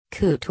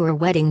Couture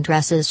Wedding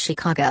Dresses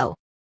Chicago.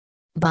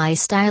 Buy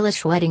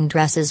stylish wedding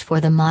dresses for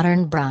the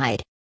modern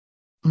bride.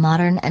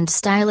 Modern and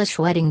stylish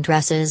wedding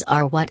dresses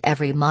are what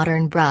every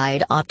modern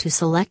bride ought to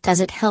select,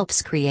 as it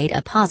helps create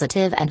a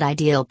positive and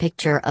ideal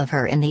picture of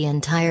her in the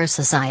entire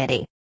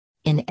society.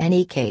 In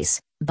any case,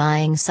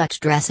 buying such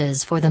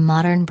dresses for the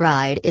modern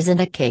bride isn't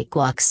a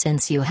cakewalk,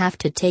 since you have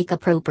to take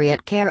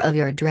appropriate care of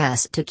your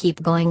dress to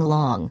keep going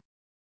long.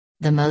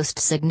 The most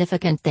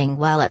significant thing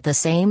while at the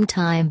same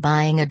time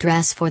buying a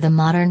dress for the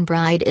modern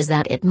bride is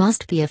that it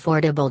must be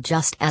affordable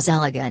just as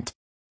elegant.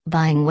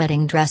 Buying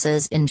wedding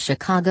dresses in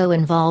Chicago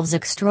involves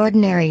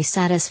extraordinary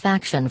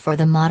satisfaction for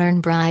the modern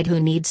bride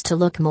who needs to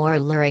look more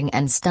alluring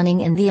and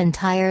stunning in the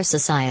entire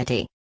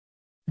society.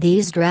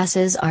 These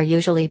dresses are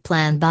usually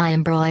planned by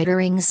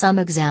embroidering some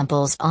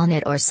examples on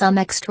it or some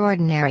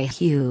extraordinary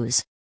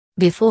hues.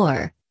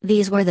 Before,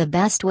 these were the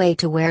best way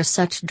to wear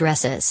such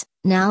dresses.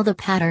 Now the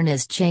pattern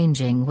is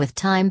changing with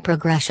time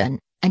progression,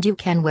 and you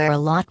can wear a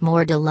lot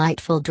more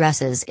delightful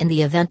dresses in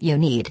the event you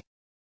need.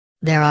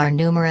 There are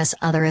numerous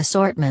other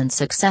assortments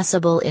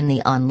accessible in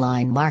the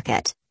online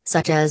market,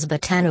 such as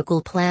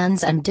botanical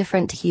plans and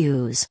different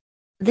hues.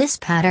 This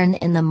pattern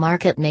in the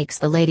market makes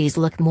the ladies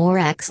look more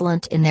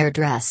excellent in their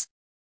dress.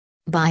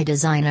 Buy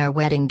designer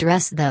wedding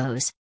dress.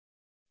 Those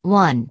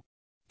 1.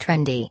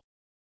 Trendy.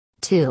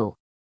 2.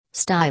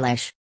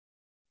 Stylish.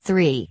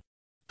 3.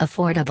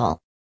 Affordable.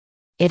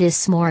 It is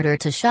smarter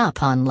to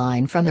shop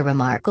online from the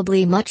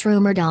remarkably much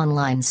rumored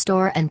online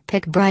store and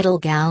pick Bridal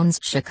Gowns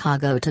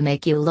Chicago to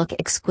make you look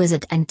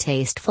exquisite and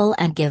tasteful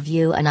and give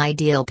you an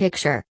ideal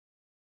picture.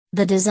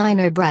 The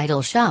designer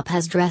bridal shop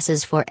has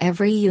dresses for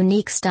every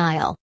unique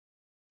style.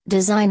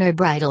 Designer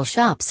bridal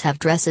shops have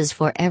dresses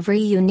for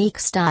every unique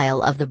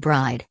style of the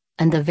bride,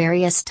 and the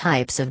various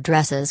types of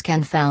dresses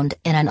can be found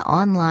in an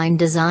online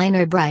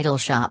designer bridal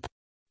shop.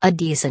 A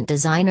decent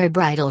designer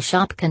bridal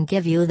shop can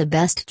give you the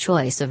best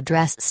choice of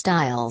dress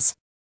styles.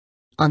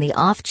 On the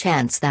off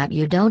chance that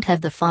you don't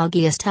have the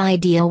foggiest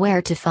idea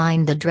where to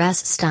find the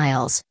dress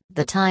styles,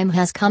 the time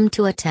has come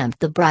to attempt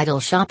the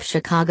Bridal Shop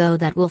Chicago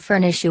that will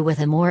furnish you with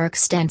a more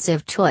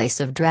extensive choice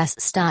of dress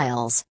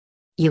styles.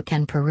 You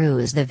can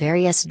peruse the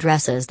various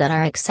dresses that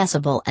are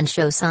accessible and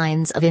show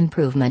signs of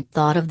improvement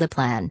thought of the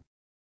plan.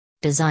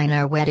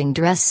 Designer wedding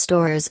dress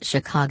stores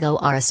Chicago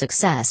are a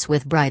success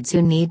with brides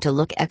who need to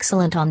look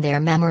excellent on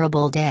their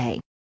memorable day.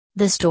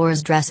 The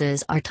store's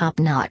dresses are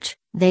top-notch,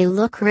 they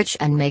look rich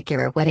and make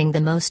your wedding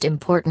the most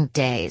important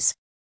days.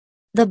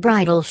 The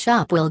bridal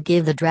shop will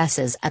give the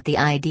dresses at the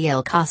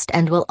ideal cost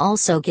and will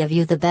also give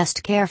you the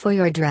best care for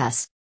your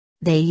dress.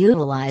 They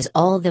utilize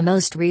all the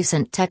most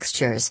recent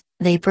textures,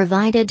 they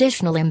provide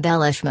additional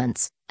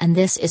embellishments, and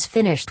this is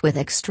finished with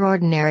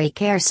extraordinary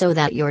care so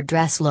that your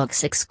dress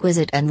looks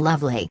exquisite and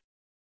lovely.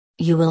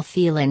 You will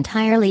feel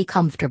entirely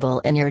comfortable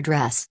in your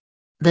dress.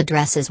 The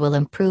dresses will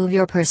improve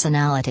your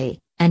personality,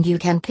 and you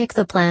can pick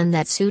the plan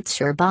that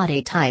suits your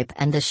body type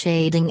and the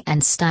shading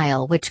and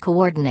style which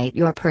coordinate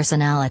your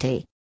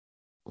personality.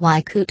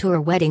 Why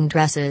couture wedding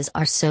dresses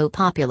are so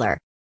popular?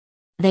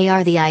 They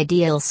are the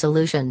ideal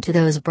solution to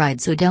those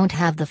brides who don't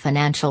have the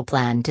financial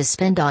plan to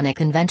spend on a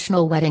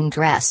conventional wedding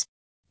dress.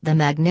 The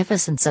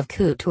magnificence of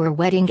couture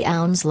wedding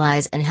gowns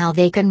lies in how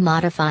they can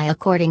modify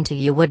according to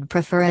your would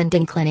prefer and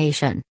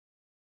inclination.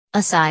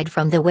 Aside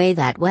from the way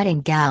that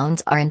wedding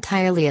gowns are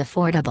entirely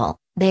affordable,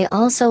 they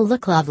also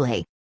look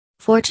lovely.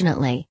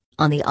 Fortunately,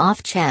 on the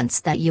off chance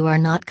that you are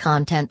not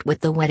content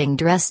with the wedding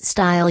dress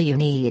style you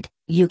need,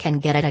 you can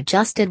get it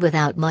adjusted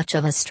without much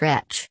of a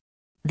stretch.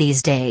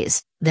 These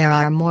days, there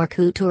are more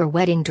couture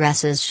wedding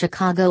dresses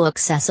Chicago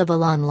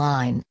accessible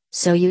online,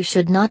 so you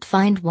should not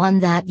find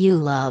one that you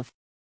love.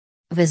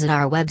 Visit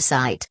our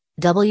website,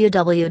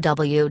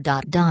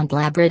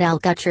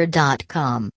 www.donlabridalcouture.com.